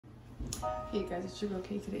Hey guys, it's your girl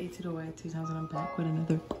K to the A to the Y 2000. I'm back with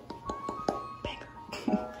another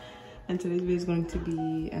banger. And today's video is going to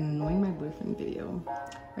be an annoying my boyfriend video.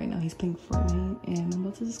 Right now he's playing Fortnite and I'm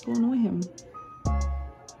about to just go annoy him.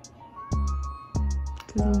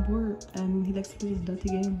 Cause I'm bored and he likes to play this dirty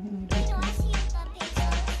game and I don't care.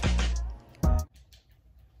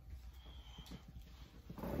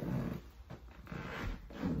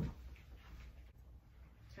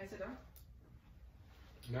 Can I sit down?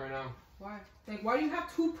 No, right now. Why? Like, why do you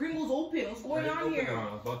have two Pringles open? What's going on here?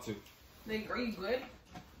 I was about to. Like, are you good?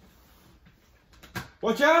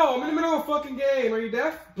 Watch out! I'm in the middle of a fucking game. Are you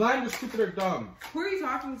deaf, blind, or stupid, or dumb? Who are you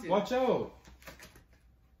talking to? Watch out!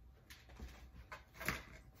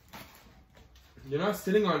 You're not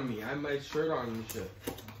sitting on me. I have my shirt on and shit.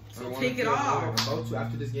 So take it off. I'm about to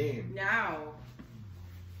after this game. Now.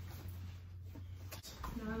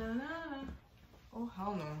 No, no, no. Oh,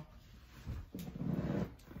 hell no.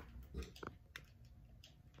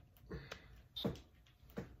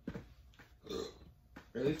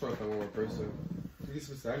 At least want to find one more person. Please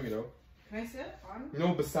beside me though. Can I sit on?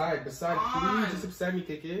 No, beside. On. Please, just beside me,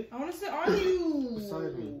 KK. I want to sit on you.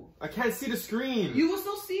 Beside me. I can't see the screen. You will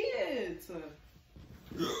still see it.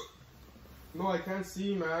 No, I can't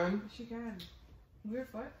see, man. Yes, you can. Move your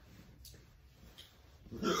foot.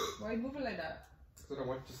 Why are you moving like that? So I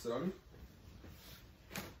want you to sit on me.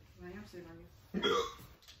 I am sitting on you.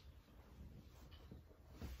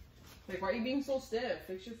 Like, why are you being so stiff?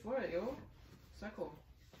 Fix your foot, yo. Cycle.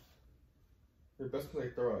 Your best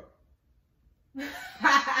place, throw up.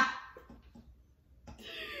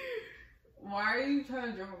 Why are you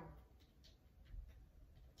trying to jump?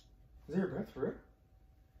 Is there your breath for it?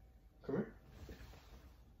 Come here.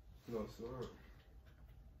 No, it's not.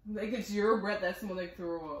 Like, it's your breath that smells like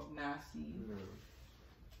throw up. Nasty. No.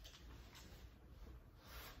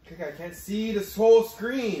 Okay, I can't see this whole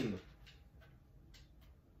screen.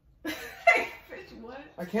 What?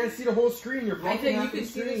 I can't see the whole screen. You're blocking I think you half can the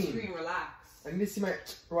see screen. the screen. Relax. I need to see my.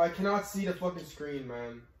 Bro, I cannot see the fucking screen,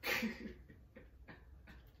 man.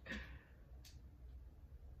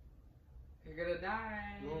 You're gonna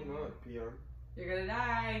die. No, I'm not, peon. You're gonna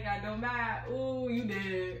die. You got no mat. Ooh, you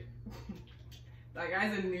did. That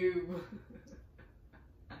guy's a noob.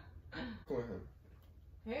 Come with him.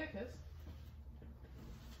 Hey, a kiss.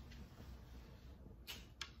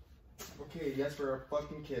 Okay, yes, for a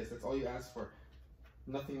fucking kiss. That's all you asked for.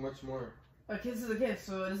 Nothing much more. A kiss is a kiss,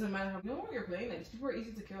 so it doesn't matter how. You know what you're playing? Like, these people are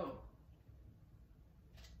easy to kill.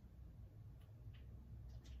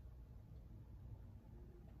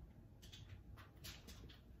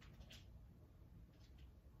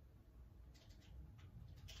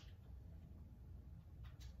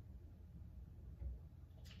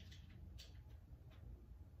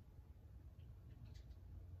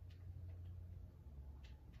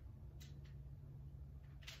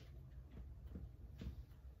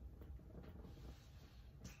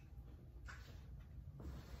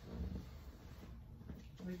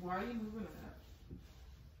 Like, why are you moving like that?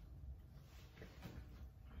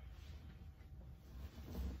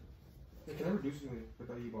 I can never do something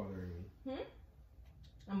without you bothering me.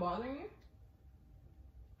 I'm bothering you?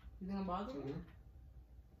 You think I'm bothering you?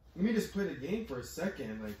 Let me just play the game for a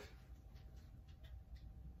second, like.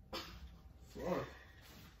 Fuck.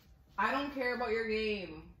 I don't care about your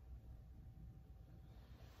game.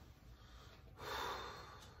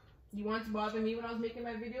 You wanted to bother me when I was making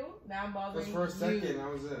my video? Now I'm bothering you. Just for a second, that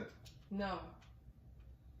was it. No.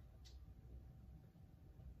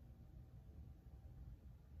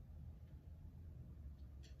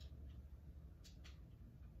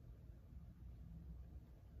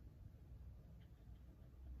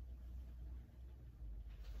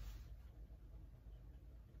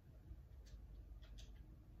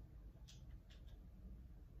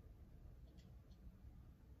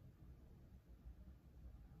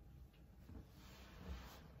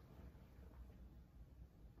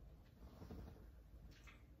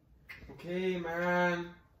 Okay, man.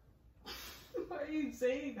 Why are you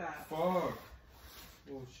saying that? Fuck.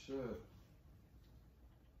 Oh shit.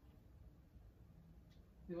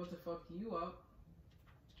 He wants to fuck you up.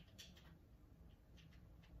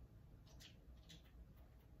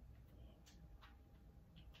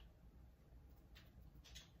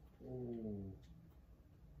 Oh.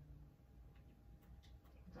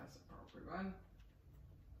 That's a proper gun.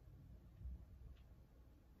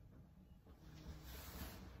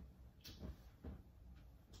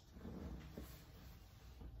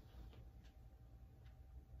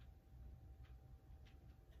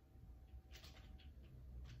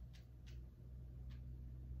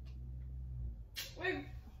 Wait.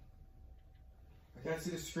 I can't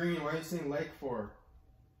see the screen. Why are you saying like for?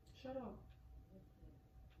 Shut shut up.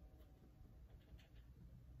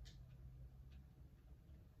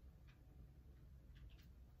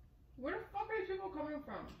 Where the fuck are these people coming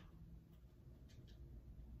from?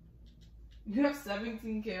 You have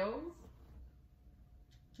 17 kills?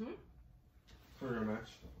 Hmm? For your match.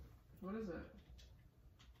 What is it?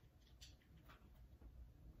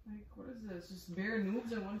 Like, what is this? Just bare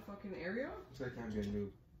noobs in one fucking area? So I can't be a noob.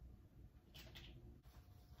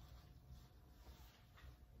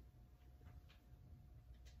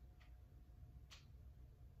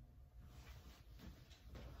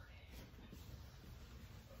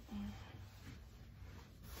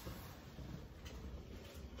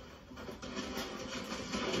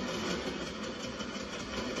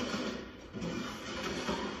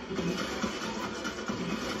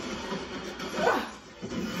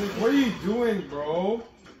 What are you doing, bro?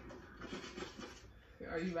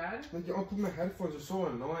 Are you mad? Like, I'll put my headphones, are so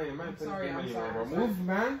annoying, man. I'm sorry. Move,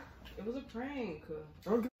 man. It was a prank. I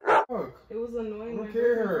don't give a fuck. It was annoying. I don't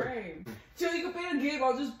care. Prank. Chill, you can play the game. I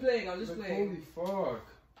was just playing. Holy fuck.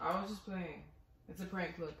 I was just playing. It's a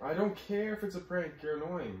prank, look. I don't care if it's a prank. You're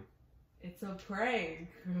annoying. It's a prank.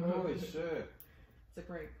 Holy shit. It's a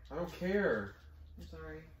prank. I don't care. I'm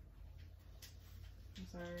sorry. I'm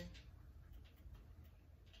sorry.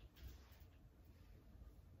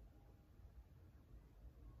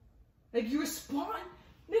 Like, you respond?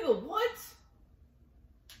 Nigga, what?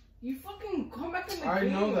 You fucking come back in the game. I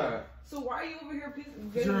know that. So why are you over here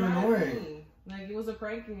getting you're mad annoying. at me? Like, it was a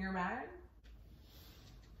prank and you're mad?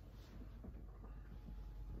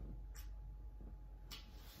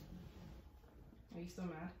 Are you still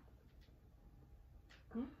mad?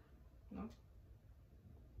 Hmm? No?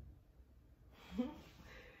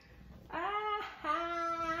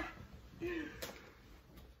 Ah-ha.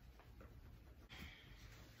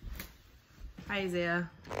 Hi, Isaiah.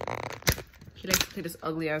 He likes to play this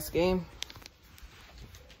ugly ass game.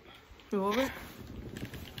 You over?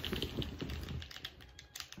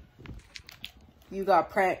 You got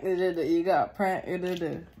pranked. You got pranked. Guys,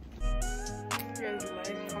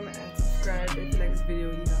 like, comment, and subscribe if you like this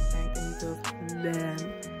video. You got pranked and you feel bad.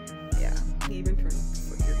 Yeah, he even turned.